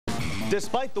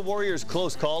Despite the Warriors'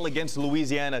 close call against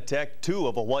Louisiana Tech, 2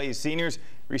 of Hawaii's seniors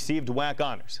received WAC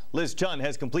honors. Liz Chun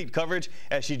has complete coverage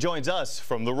as she joins us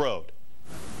from the road.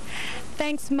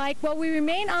 Thanks, Mike. Well, we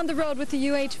remain on the road with the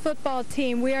UH football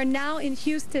team. We are now in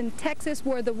Houston, Texas,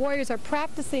 where the Warriors are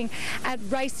practicing at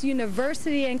Rice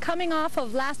University. And coming off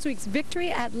of last week's victory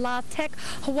at La Tech,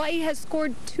 Hawaii has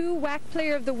scored 2 WAC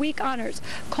Player of the Week honors.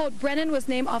 Colt Brennan was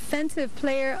named Offensive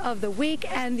Player of the Week,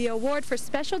 and the award for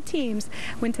special teams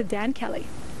went to Dan Kelly.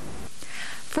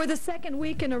 For the second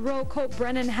week in a row, Colt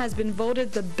Brennan has been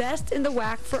voted the best in the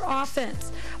WAC for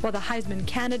offense. While the Heisman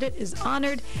candidate is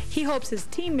honored, he hopes his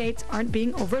teammates aren't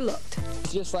being overlooked.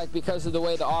 It's just like because of the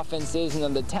way the offense is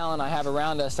and the talent I have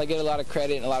around us, I get a lot of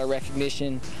credit and a lot of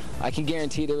recognition. I can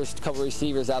guarantee there was a couple of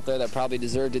receivers out there that probably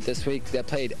deserved it this week that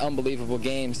played unbelievable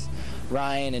games.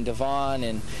 Ryan and Devon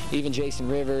and even Jason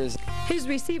Rivers. His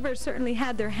receivers certainly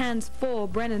had their hands full.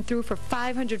 Brennan threw for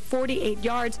 548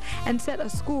 yards and set a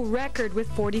school record with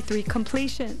 43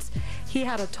 completions. He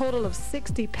had a total of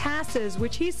 60 passes,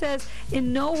 which he says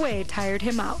in no way tired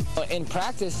him out. In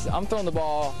practice, I'm throwing the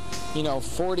ball,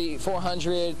 40,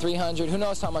 400, 300, who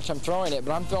knows how much I'm throwing it,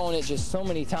 but I'm throwing it just so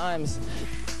many times.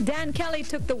 Dan Kelly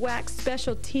took the WAC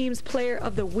Special Teams Player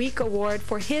of the Week award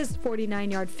for his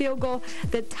 49-yard field goal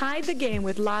that tied the game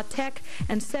with La Tech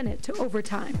and sent it to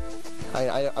overtime.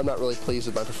 I'm not really pleased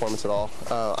with my performance at all.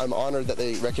 I'm honored that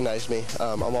they recognized me.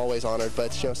 I'm always honored,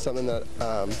 but something that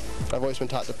I've always been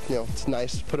taught to, it's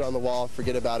nice, put it on the wall,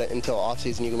 forget about it until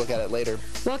off-season, you can look at it later.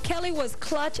 While Kelly was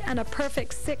clutch and a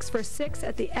perfect 6 for 6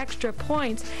 at the extra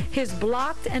points, his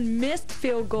blocked and missed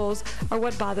field goals are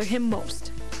what bother him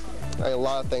most. A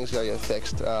lot of things got to get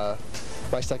fixed.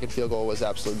 My second field goal was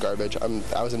absolute garbage.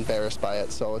 I was embarrassed by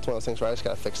it, so it's one of those things where I just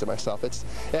got to fix it myself. It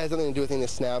has nothing to do with any of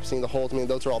the snaps, any of the holds.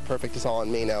 Those are all perfect. It's all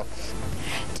on me now.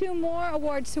 2 more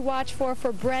awards to watch for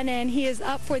Brennan. He is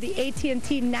up for the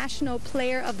AT&T National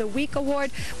Player of the Week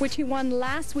award, which he won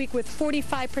last week with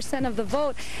 45% of the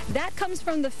vote. That comes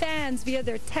from the fans via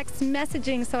their text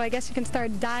messaging, so I guess you can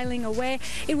start dialing away.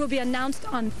 It will be announced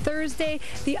on Thursday.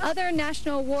 The other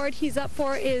national award he's up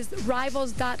for is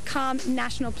Rivals.com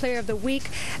National Player of the Week.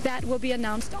 That will be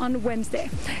announced on Wednesday.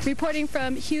 Reporting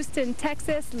from Houston,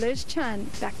 Texas, Liz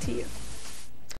Chun, back to you.